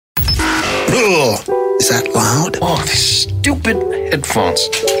Oh, is that loud? Oh, these stupid headphones.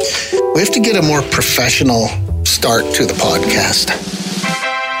 We have to get a more professional start to the podcast.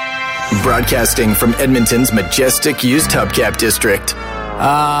 Broadcasting from Edmonton's majestic used hubcap district.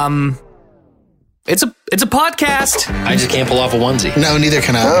 It's a podcast. I just can't pull off a onesie. No, neither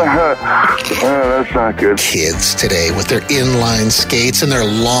can I. That's not good. Kids today with their inline skates and their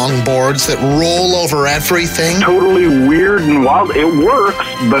long boards that roll over everything. Totally weird and wild. It works,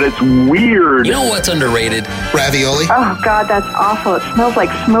 but it's weird. You know what's underrated? Ravioli? Oh, God, that's awful. It smells like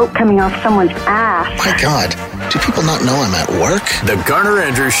smoke coming off someone's ass. My God, do people not know I'm at work? The Garner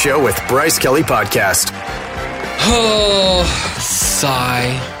Andrews Show with Bryce Kelly Podcast. Oh,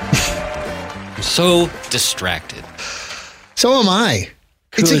 sigh. I'm so distracted. So am I.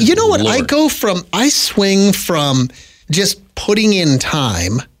 Good you know what? Lord. I swing from just putting in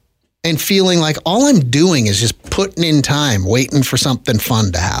time and feeling like all I'm doing is just putting in time, waiting for something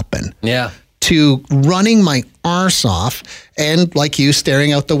fun to happen. Yeah. To running my arse off and, like you,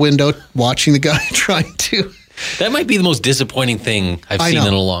 staring out the window, watching the guy trying to. That might be the most disappointing thing I've seen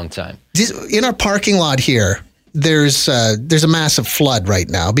in a long time. In our parking lot here, there's a massive flood right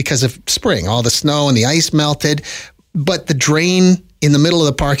now because of spring. All the snow and the ice melted, but the drain in the middle of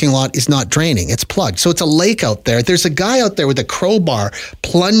the parking lot is not draining. It's plugged. So it's a lake out there. There's a guy out there with a crowbar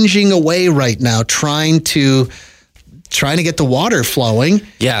plunging away right now, trying to get the water flowing.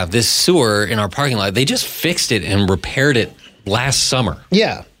 Yeah, this sewer in our parking lot, they just fixed it and repaired it last summer.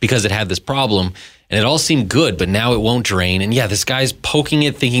 Yeah. Because it had this problem. And it all seemed good, but now it won't drain. And yeah, this guy's poking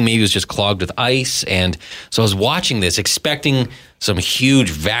it, thinking maybe it was just clogged with ice. And so I was watching this, expecting some huge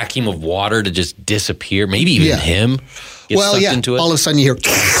vacuum of water to just disappear. Maybe even him get sucked into it. All of a sudden you hear,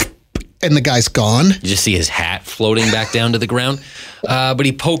 and the guy's gone. You just see his hat floating back down to the ground. But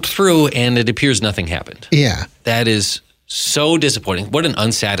he poked through, and it appears nothing happened. Yeah. That is so disappointing. What an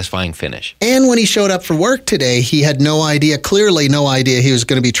unsatisfying finish. And when he showed up for work today, he had clearly no idea he was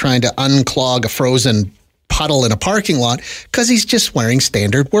going to be trying to unclog a frozen puddle in a parking lot because he's just wearing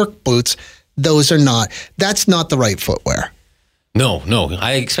standard work boots. That's not the right footwear. No.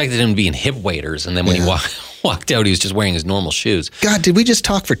 I expected him to be in hip waders, and then when he walked out, he was just wearing his normal shoes. God, did we just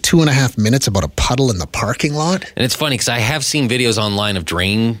talk for 2.5 minutes about a puddle in the parking lot? And it's funny because I have seen videos online of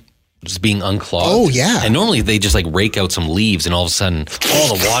drain just being unclogged. Oh, yeah. And normally they just like rake out some leaves and all of a sudden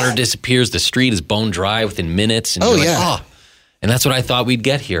all the water disappears. The street is bone dry within minutes. And and that's what I thought we'd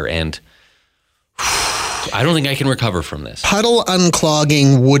get here. And I don't think I can recover from this. Puddle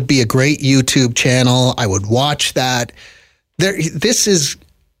unclogging would be a great YouTube channel. I would watch that. This is,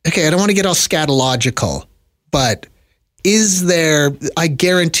 okay, I don't want to get all scatological, but I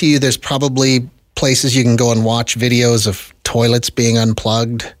guarantee you there's probably places you can go and watch videos of toilets being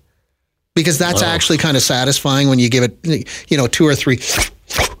unplugged. Because that's actually kind of satisfying when you give it, 2 or 3,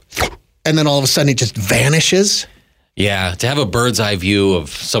 and then all of a sudden it just vanishes. Yeah, to have a bird's eye view of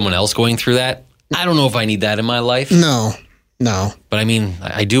someone else going through that, I don't know if I need that in my life. No. But I mean,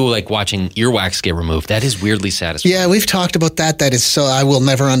 I do like watching earwax get removed. That is weirdly satisfying. Yeah, we've talked about that. That is so, I will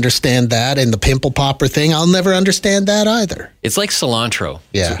never understand that. And the pimple popper thing, I'll never understand that either. It's like cilantro.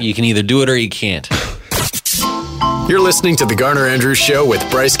 Yeah. So you can either do it or you can't. You're listening to the Garner Andrews Show with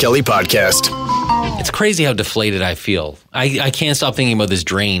Bryce Kelly Podcast. It's crazy how deflated I feel. I can't stop thinking about this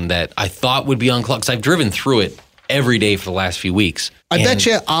drain that I thought would be unclogged. 'Cause I've driven through it every day for the last few weeks. I bet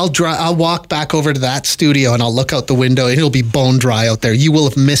you I'll walk back over to that studio and I'll look out the window and it'll be bone dry out there. You will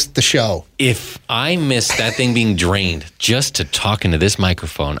have missed the show. If I miss that thing being drained just to talk into this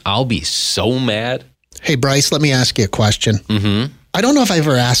microphone, I'll be so mad. Hey, Bryce, let me ask you a question. Mm-hmm. I don't know if I've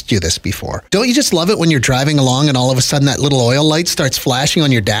ever asked you this before. Don't you just love it when you're driving along and all of a sudden that little oil light starts flashing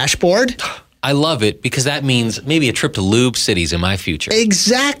on your dashboard? I love it because that means maybe a trip to Lube City's in my future.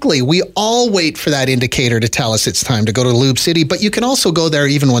 Exactly. We all wait for that indicator to tell us it's time to go to Lube City, but you can also go there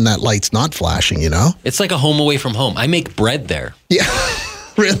even when that light's not flashing, It's like a home away from home. I make bread there. Yeah.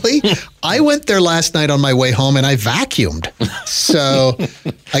 Really? I went there last night on my way home and I vacuumed. So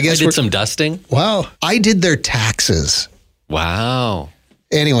I guess I did some dusting. Wow. I did their taxes. Wow.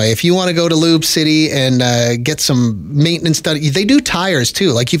 Anyway, if you want to go to Lube City and get some maintenance done, they do tires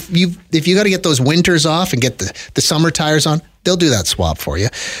too. Like if you got to get those winters off and get the summer tires on, they'll do that swap for you.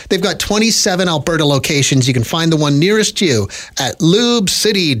 They've got 27 Alberta locations. You can find the one nearest you at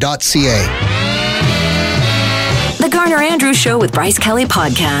lubecity.ca. The Garner Andrews Show with Bryce Kelly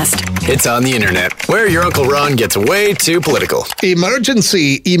Podcast. It's on the internet, where your Uncle Ron gets way too political.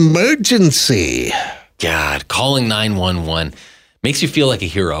 Emergency. God, calling 911 makes you feel like a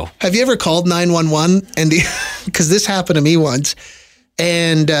hero. Have you ever called 911? And because this happened to me once,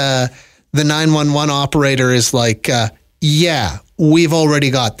 and the 911 operator is like, yeah, we've already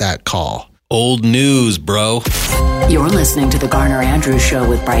got that call. Old news, bro. You're listening to the Garner Andrews Show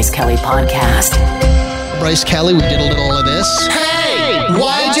with Bryce Kelly Podcast. Bryce Kelly, we did a little of this. Hey,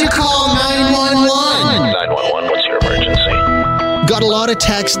 why'd you call 911? 911, what's your emergency? Got a lot of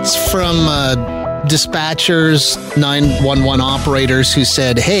texts from dispatchers, 911 operators who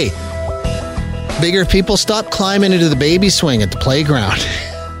said, hey, bigger people, stop climbing into the baby swing at the playground.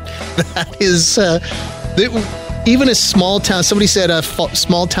 That is, even a small town, somebody said a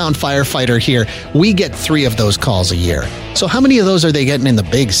small town firefighter here, we get 3 of those calls a year. So how many of those are they getting in the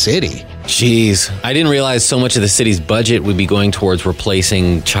big city? Jeez, I didn't realize so much of the city's budget would be going towards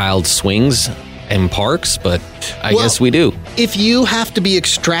replacing child swings and parks, but I guess we do. If you have to be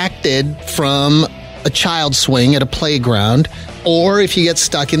extracted from a child swing at a playground, or if you get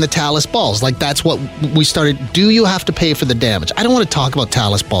stuck in the Talus balls, like that's what we started, do you have to pay for the damage? I don't want to talk about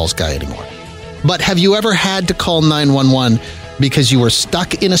Talus balls guy anymore. But have you ever had to call 911 because you were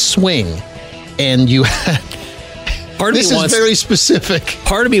stuck in a swing and you had... This is very specific.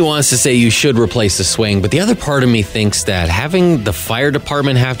 Part of me wants to say you should replace the swing, but the other part of me thinks that having the fire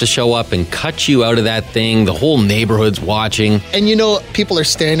department have to show up and cut you out of that thing, the whole neighborhood's watching. And you know, people are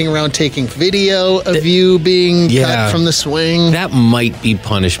standing around taking video of you being cut from the swing. That might be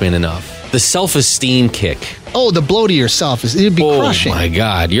punishment enough. The self-esteem kick. Oh, the blow to yourself, it'd be crushing. Oh my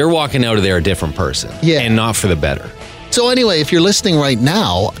God, you're walking out of there a different person. Yeah. And not for the better. So anyway, if you're listening right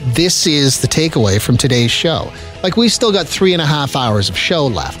now, this is the takeaway from today's show. Like, we've still got 3.5 hours of show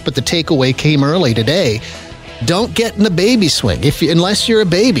left, but the takeaway came early today. Don't get in the baby swing. Unless you're a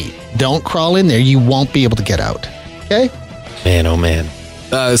baby, don't crawl in there. You won't be able to get out. Okay? Man, oh man.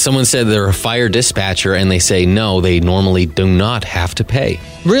 Someone said they're a fire dispatcher, and they say, no, they normally do not have to pay.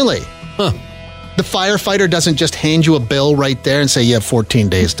 Really? Huh. The firefighter doesn't just hand you a bill right there and say, you have 14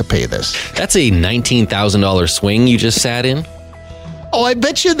 days to pay this. That's a $19,000 swing you just sat in? Oh, I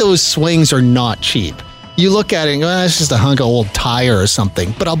bet you those swings are not cheap. You look at it and go, it's just a hunk of old tire or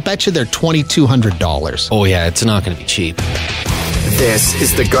something. But I'll bet you they're $2,200. Oh, yeah, it's not going to be cheap. This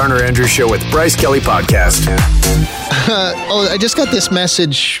is the Garner Andrews Show with Bryce Kelly Podcast. I just got this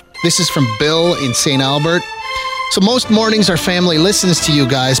message. This is from Bill in St. Albert. So most mornings our family listens to you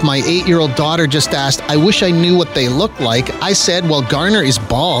guys. My 8-year-old daughter just asked, I wish I knew what they look like. I said, well, Garner is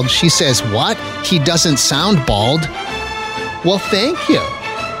bald. She says, what? He doesn't sound bald. Well, thank you.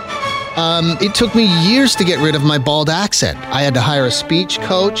 It took me years to get rid of my bald accent. I had to hire a speech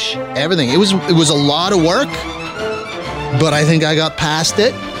coach, everything. It was a lot of work, but I think I got past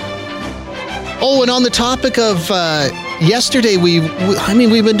it. Oh, and on the topic of yesterday, we've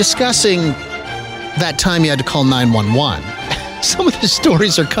been discussing that time you had to call 911. Some of the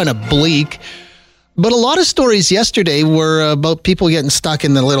stories are kind of bleak, but a lot of stories yesterday were about people getting stuck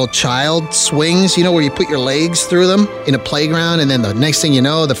in the little child swings, you know, where you put your legs through them in a playground, and then the next thing you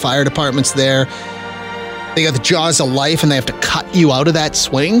know, the fire department's there. They got the jaws of life, and they have to cut you out of that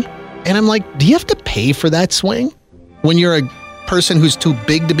swing. And I'm like, do you have to pay for that swing? When you're a person who's too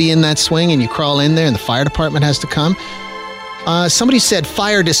big to be in that swing and you crawl in there and the fire department has to come? Somebody said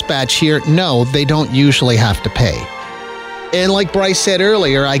fire dispatch here. No, they don't usually have to pay. And like Bryce said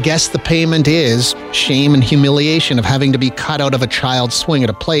earlier, I guess the payment is shame and humiliation of having to be cut out of a child's swing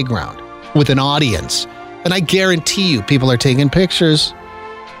at a playground with an audience. And I guarantee you people are taking pictures.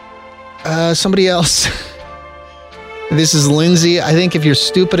 Somebody else. This is Lindsay. I think if you're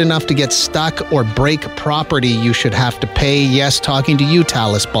stupid enough to get stuck or break property, you should have to pay. Yes, talking to you,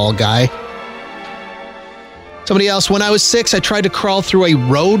 Talus ball guy. Somebody else, when I was 6, I tried to crawl through a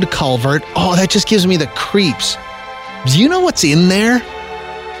road culvert. Oh, that just gives me the creeps. Do you know what's in there?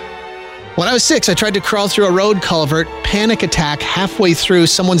 When I was 6, I tried to crawl through a road culvert, panic attack halfway through.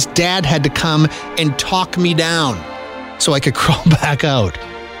 Someone's dad had to come and talk me down so I could crawl back out.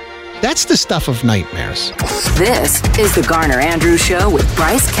 That's the stuff of nightmares. This is the Garner Andrews Show with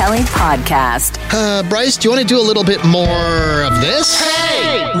Bryce Kelly Podcast. Bryce, do you want to do a little bit more of this?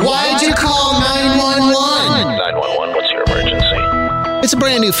 Hey, why'd you call 911? 911, what's your emergency? It's a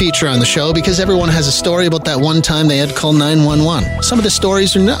brand new feature on the show because everyone has a story about that one time they had to call 911. Some of the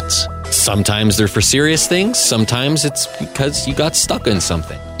stories are nuts. Sometimes they're for serious things. Sometimes it's because you got stuck in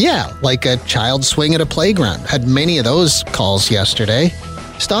something. Yeah, like a child swing at a playground. Had many of those calls yesterday.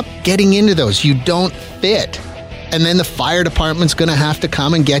 Stop getting into those. You don't fit. And then the fire department's going to have to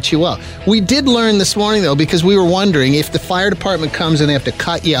come and get you out. We did learn this morning, though, because we were wondering if the fire department comes and they have to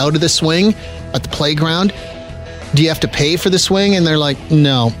cut you out of the swing at the playground, do you have to pay for the swing? And they're like,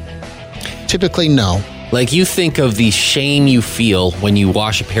 no. Typically, no. Like, you think of the shame you feel when you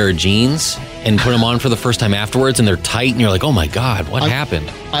wash a pair of jeans and put them on for the first time afterwards, and they're tight, and you're like, oh my God, what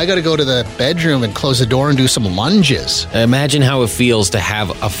happened? I got to go to the bedroom and close the door and do some lunges. Imagine how it feels to have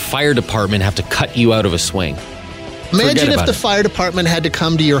a fire department have to cut you out of a swing. Imagine if the fire department had to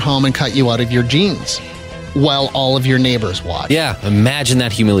come to your home and cut you out of your jeans while all of your neighbors watch. Yeah, imagine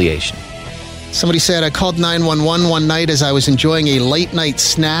that humiliation. Somebody said, I called 911 one night as I was enjoying a late night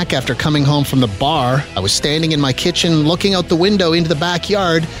snack after coming home from the bar. I was standing in my kitchen looking out the window into the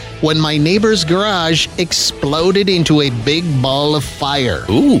backyard when my neighbor's garage exploded into a big ball of fire.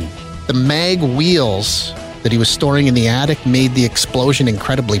 Ooh. The mag wheels that he was storing in the attic made the explosion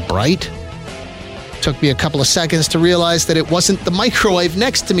incredibly bright. Took me a couple of seconds to realize that it wasn't the microwave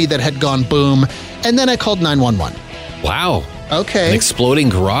next to me that had gone boom, and then I called 911. Wow. Okay. An exploding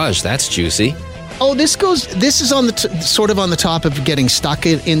garage. That's juicy. Oh, this is on the sort of on the top of getting stuck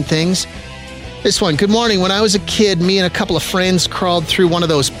in things. This one. Good morning. When I was a kid, me and a couple of friends crawled through one of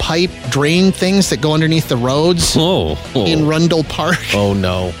those pipe drain things that go underneath the roads in Rundle Park. Oh,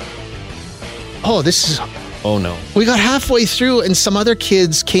 no. Oh, this is... Oh, no. We got halfway through and some other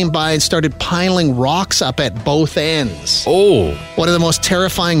kids came by and started piling rocks up at both ends. Oh. One of the most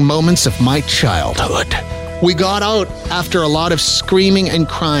terrifying moments of my childhood. We got out after a lot of screaming and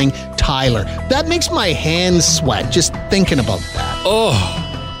crying. Tyler, that makes my hands sweat just thinking about that.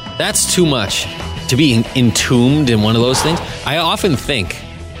 Oh, that's too much to be entombed in one of those things. I often think,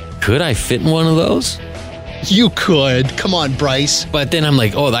 could I fit in one of those? You could. Come on, Bryce. But then I'm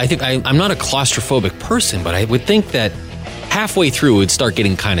like, I think I'm not a claustrophobic person, but I would think that halfway through it would start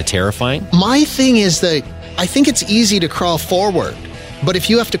getting kind of terrifying. My thing is that I think it's easy to crawl forward, but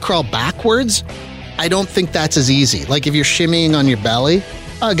if you have to crawl backwards, I don't think that's as easy. Like if you're shimmying on your belly.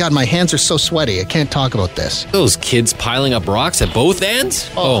 Oh, God, my hands are so sweaty. I can't talk about this. Those kids piling up rocks at both ends?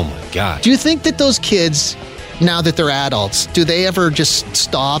 Oh my God. Do you think that those kids, now that they're adults, do they ever just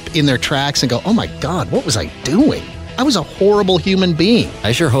stop in their tracks and go, oh my God, what was I doing? I was a horrible human being.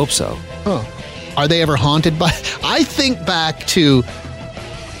 I sure hope so. Huh. Are they ever haunted by... I think back to,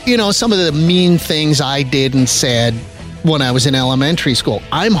 some of the mean things I did and said when I was in elementary school.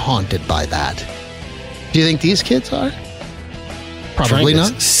 I'm haunted by that. Do you think these kids are? Probably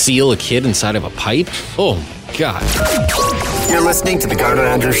not. Seal a kid inside of a pipe? Oh, God. You're listening to the Garner and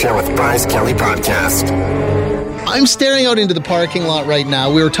Andrew Show with Bryce Kelly Podcast. I'm staring out into the parking lot right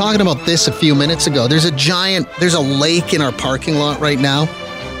now. We were talking about this a few minutes ago. There's a lake in our parking lot right now.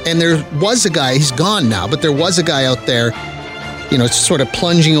 And there was a guy, he's gone now, but there was a guy out there, sort of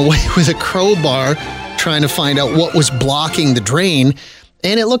plunging away with a crowbar, trying to find out what was blocking the drain.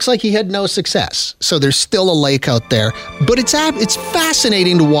 And it looks like he had no success. So there's still a lake out there. But it's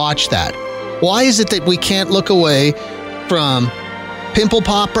fascinating to watch that. Why is it that we can't look away from pimple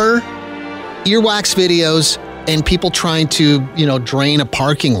popper, earwax videos, and people trying to, drain a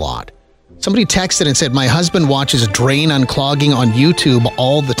parking lot? Somebody texted and said, my husband watches drain unclogging on YouTube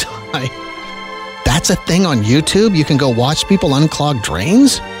all the time. That's a thing on YouTube? You can go watch people unclog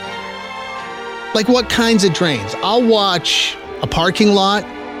drains? Like what kinds of drains? I'll watch a parking lot.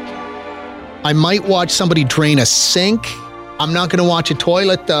 I might watch somebody drain a sink. I'm not going to watch a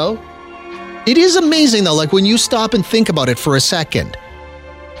toilet, though. It is amazing, though, like when you stop and think about it for a second.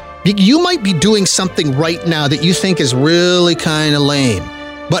 You might be doing something right now that you think is really kind of lame,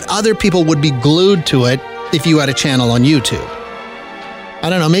 but other people would be glued to it if you had a channel on YouTube. I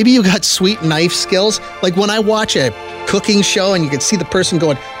don't know, maybe you got sweet knife skills. Like when I watch a cooking show and you can see the person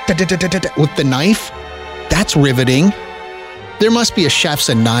going with the knife, that's riveting. There must be a Chefs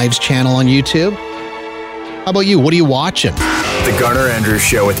and Knives channel on YouTube. How about you? What are you watching? The Garner Andrew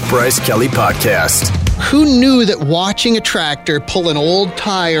Show with Bryce Kelly Podcast. Who knew that watching a tractor pull an old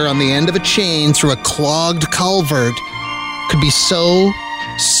tire on the end of a chain through a clogged culvert could be so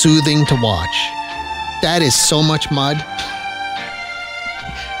soothing to watch? That is so much mud.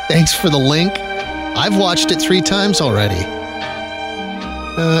 Thanks for the link. I've watched it 3 times already.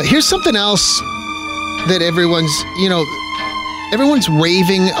 Here's something else that everyone's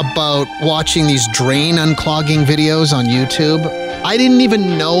raving about watching these drain unclogging videos on YouTube. I didn't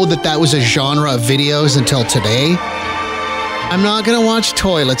even know that was a genre of videos until today. I'm not going to watch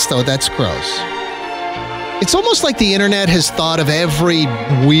toilets, though. That's gross. It's almost like the internet has thought of every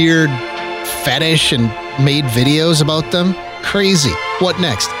weird fetish and made videos about them. Crazy. What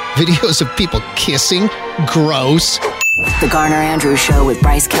next? Videos of people kissing? Gross. The Garner Andrew Show with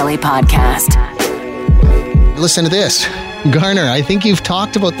Bryce Kelly Podcast. Listen to this. Garner, I think you've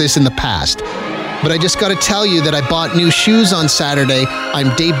talked about this in the past, but I just got to tell you that I bought new shoes on Saturday. I'm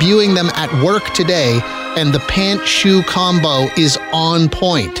debuting them at work today, and the pant-shoe combo is on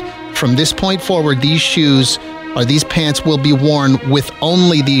point. From this point forward, these shoes or these pants will be worn with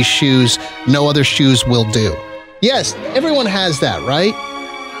only these shoes. No other shoes will do. Yes, everyone has that, right?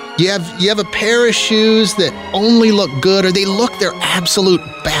 You have a pair of shoes that only look good, or they look their absolute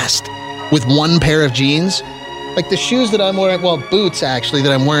best with one pair of jeans. Like the shoes that I'm wearing, well, boots actually,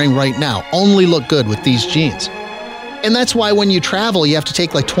 that I'm wearing right now, only look good with these jeans. And that's why when you travel, you have to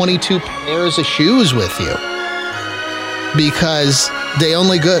take like 22 pairs of shoes with you, because they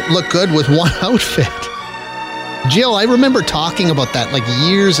only look good with one outfit. Jill, I remember talking about that like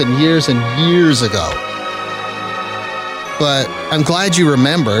years and years and years ago. But I'm glad you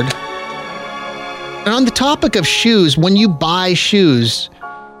remembered. And on the topic of shoes, when you buy shoes,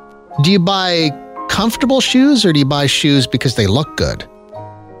 do you buy comfortable shoes or do you buy shoes because they look good?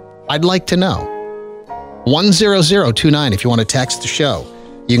 I'd like to know. 10029 if you want to text the show.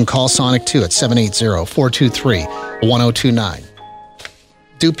 You can call Sonic 2 at 780-423-1029.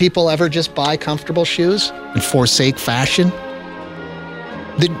 Do people ever just buy comfortable shoes and forsake fashion?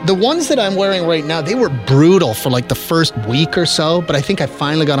 The ones that I'm wearing right now, they were brutal for like the first week or so, but I think I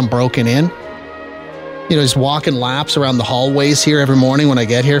finally got them broken in. You know, just walking laps around the hallways here every morning when I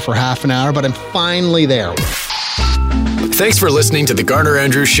get here for half an hour, but I'm finally there. Thanks for listening to the Garner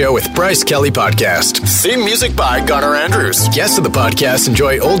Andrews Show with Bryce Kelly Podcast. Theme music by Garner Andrews. Guests of the podcast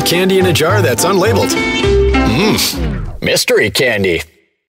enjoy old candy in a jar that's unlabeled. Mystery candy.